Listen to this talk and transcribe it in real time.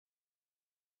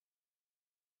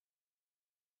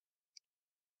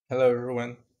Hello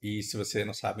everyone. E se você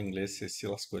não sabe inglês, você se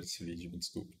lascou desse vídeo, me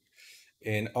desculpe.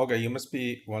 And Olga, you must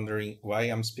be wondering why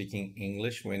I'm speaking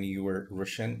English when you are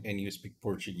Russian and you speak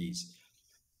Portuguese.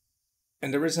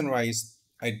 And the reason why is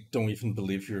I don't even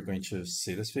believe you're going to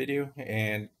see this video,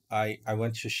 and I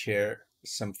want to share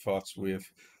some thoughts with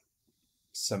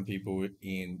some people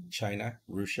in China,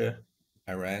 Russia,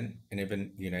 Iran, and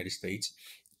even the United States.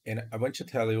 And I want to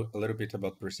tell you a little bit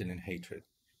about Brazilian hatred.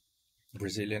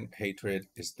 Brazilian hatred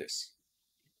is this.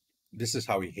 This is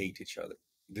how we hate each other.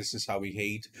 This is how we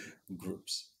hate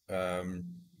groups.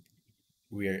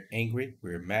 We're angry,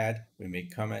 we're mad, we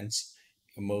make comments.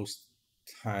 Most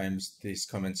times, these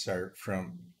comments are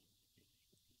from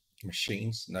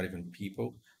machines, not even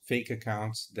people, fake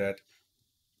accounts that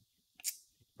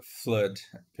flood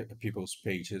people's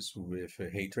pages with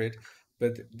hatred.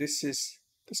 But this is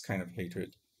this kind of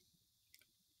hatred.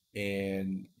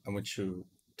 And I want to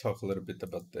talk a little bit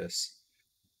about this.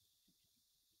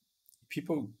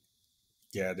 People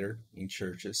gather in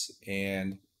churches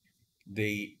and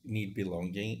they need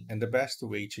belonging, and the best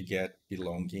way to get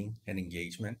belonging and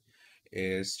engagement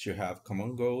is to have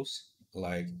common goals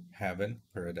like heaven,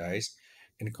 paradise,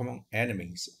 and common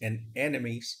enemies. And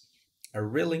enemies are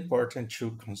really important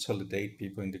to consolidate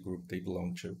people in the group they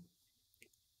belong to.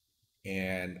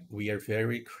 And we are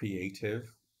very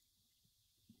creative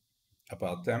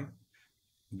about them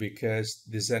because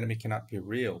this enemy cannot be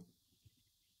real.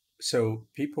 So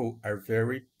people are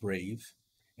very brave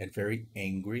and very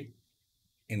angry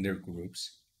in their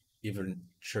groups, even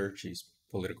churches,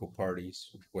 political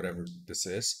parties, whatever this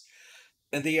is.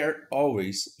 And they are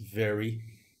always very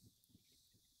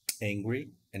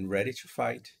angry and ready to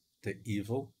fight the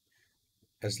evil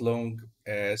as long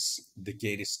as the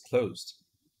gate is closed.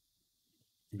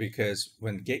 Because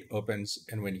when the gate opens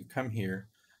and when you come here,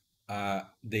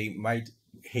 they might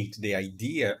hate the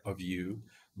idea of you,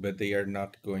 but they are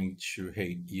not going to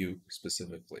hate you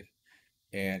specifically.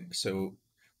 And so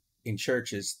in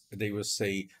churches, they will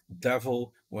say,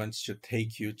 devil wants to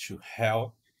take you to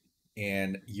hell,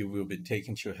 and you will be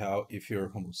taken to hell if you're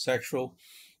homosexual.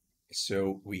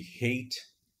 So we hate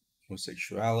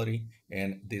homosexuality,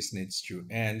 and this needs to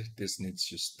end. This needs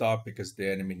to stop because the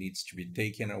enemy needs to be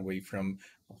taken away from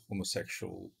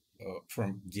homosexual,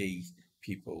 from gay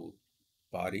people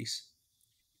bodies.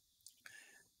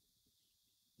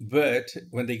 But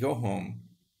when they go home,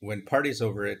 when party's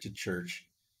over at the church,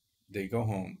 they go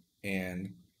home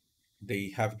and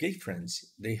they have gay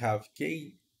friends, they have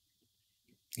gay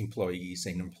employees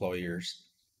and employers.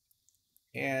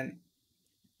 And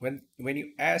when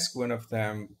you ask one of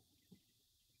them,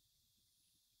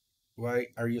 why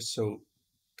are you so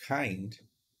kind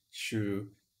to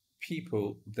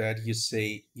people that you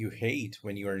say you hate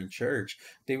when you are in church,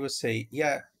 they will say,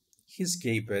 yeah, he's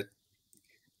gay, but.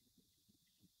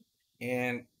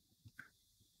 And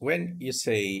when you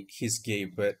say he's gay,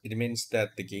 but it means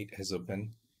that the gate has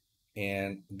opened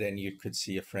and then you could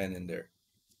see a friend in there.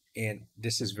 And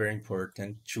this is very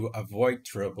important to avoid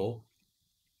trouble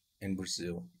in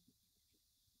Brazil,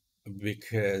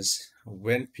 because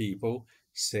when people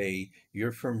say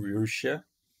you're from Russia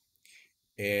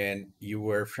and you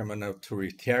were from an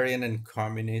authoritarian and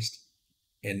communist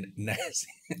and Nazi,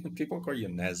 people call you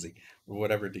Nazi or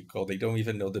whatever they call, they don't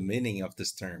even know the meaning of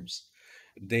these terms.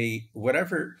 They,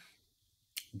 whatever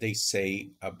they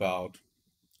say about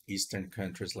Eastern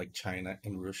countries like China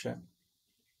and Russia,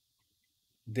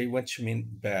 they want to mean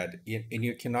bad, and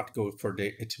you cannot go for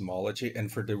the etymology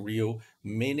and for the real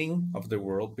meaning of the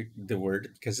word,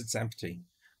 because it's empty.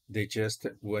 They just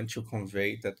want to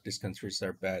convey that these countries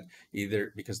are bad,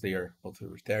 either because they are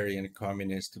authoritarian,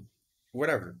 communist,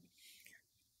 whatever,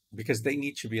 because they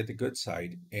need to be at the good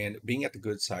side, and being at the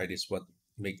good side is what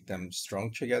makes them strong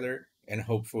together and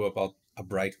hopeful about a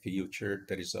bright future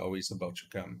that is always about to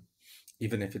come,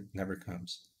 even if it never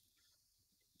comes.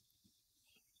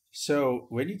 So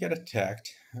when you get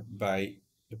attacked by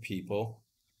the people,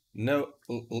 know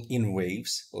in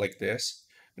waves like this,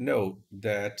 know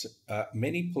that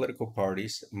many political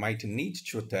parties might need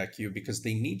to attack you because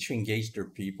they need to engage their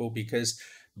people, because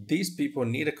these people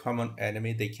need a common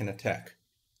enemy they can attack.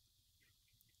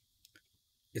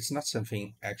 It's not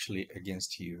something actually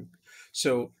against you.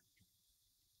 So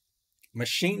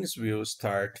machines will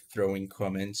start throwing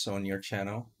comments on your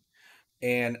channel,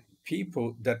 and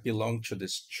people that belong to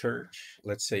this church,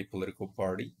 let's say political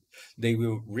party, they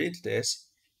will read this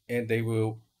and they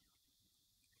will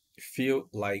feel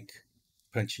like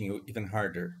punching you even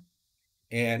harder.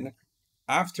 And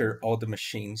after all the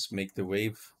machines make the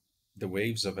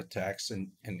waves of attacks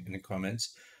and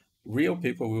comments, real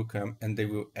people will come and they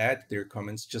will add their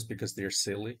comments just because they're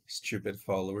silly, stupid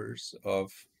followers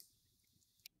of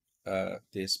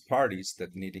these parties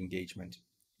that need engagement.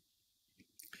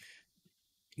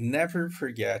 Never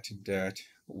forget that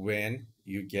when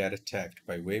you get attacked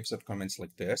by waves of comments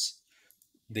like this,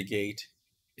 the gate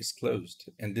is closed,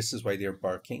 and this is why they're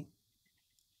barking.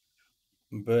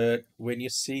 But when you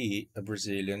see a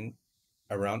Brazilian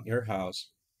around your house,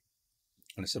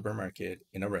 in a supermarket,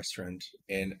 in a restaurant,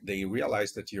 and they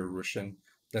realize that you're Russian,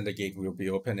 then the gate will be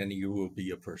open and you will be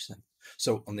a person.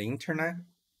 So on the internet,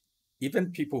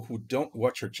 even people who don't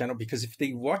watch your channel, because if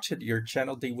they watched your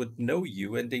channel, they would know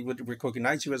you and they would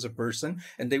recognize you as a person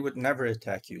and they would never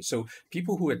attack you. So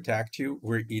people who attacked you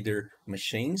were either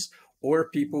machines or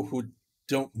people who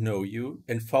don't know you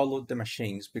and followed the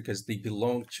machines because they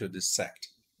belong to this sect.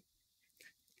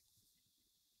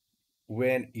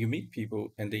 When you meet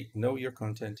people and they know your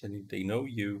content and they know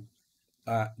you,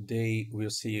 they will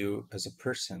see you as a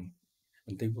person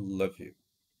and they will love you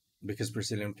because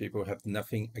Brazilian people have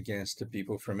nothing against the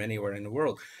people from anywhere in the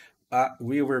world.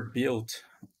 We were built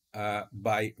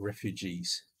by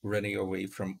refugees running away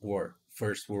from war,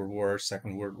 First World War,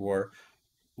 Second World War.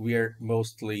 We are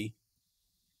mostly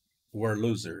war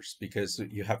losers because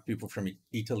you have people from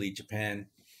Italy, Japan,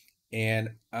 and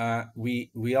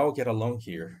we all get along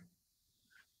here.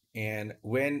 And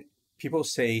when people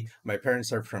say my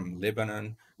parents are from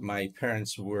Lebanon, my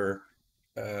parents were,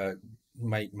 uh,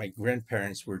 my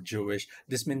grandparents were Jewish,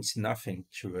 this means nothing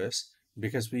to us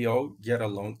because we all get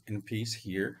along in peace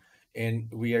here, and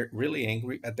we are really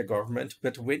angry at the government.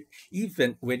 But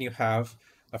even when you have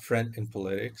a friend in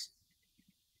politics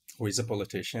who is a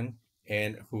politician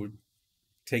and who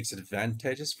takes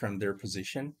advantages from their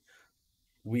position,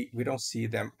 we don't see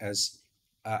them as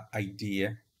an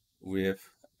idea with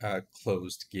a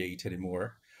closed gate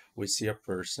anymore. We see a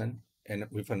person, and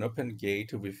with an open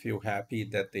gate, we feel happy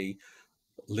that they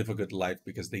live a good life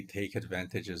because they take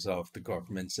advantages of the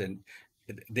governments, and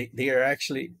they are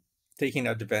actually taking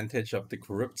advantage of the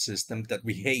corrupt system that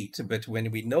we hate. But when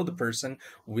we know the person,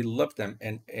 we love them,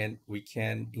 and we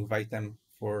can invite them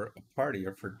for a party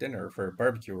or for dinner or for a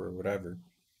barbecue or whatever.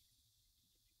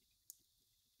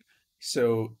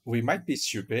 So we might be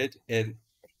stupid, and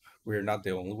we're not the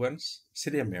only ones.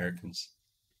 See the Americans.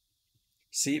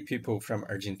 See people from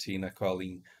Argentina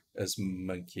calling us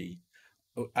monkey.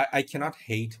 I cannot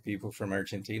hate people from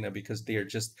Argentina because they are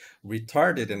just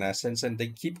retarded in essence, and they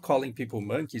keep calling people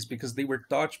monkeys because they were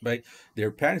taught by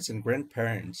their parents and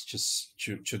grandparents just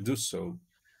to do so.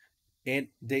 And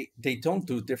they don't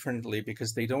do differently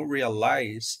because they don't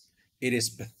realize it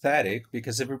is pathetic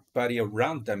because everybody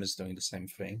around them is doing the same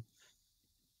thing.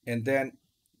 And then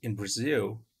in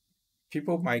Brazil,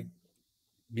 people might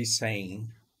be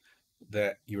saying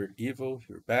that you're evil,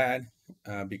 you're bad,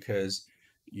 because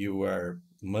you are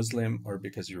Muslim or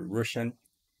because you're Russian.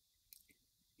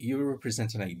 You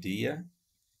represent an idea,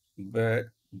 but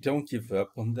don't give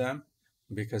up on them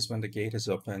because when the gate is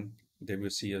open, they will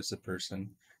see you as a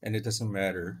person, and it doesn't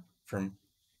matter from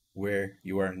where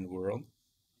you are in the world,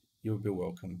 you'll be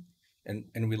welcome. And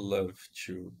we love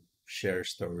to share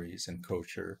stories and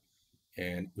culture,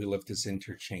 and we love this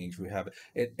interchange we have.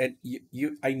 And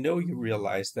you I know you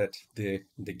realize that the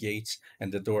gates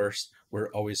and the doors were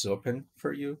always open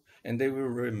for you, and they will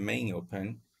remain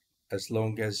open as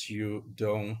long as you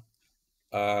don't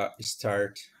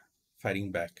start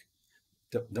fighting back.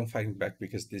 Don't fighting back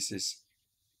because this is,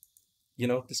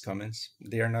 these comments,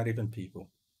 they are not even people.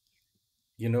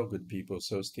 Good people,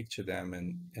 so stick to them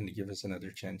and give us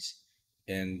another chance,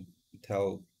 and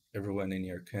tell everyone in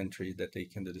your country that they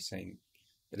can do the same.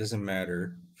 It doesn't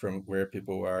matter from where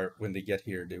people are. When they get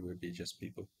here, they will be just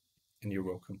people. And you're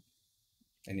welcome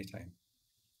anytime.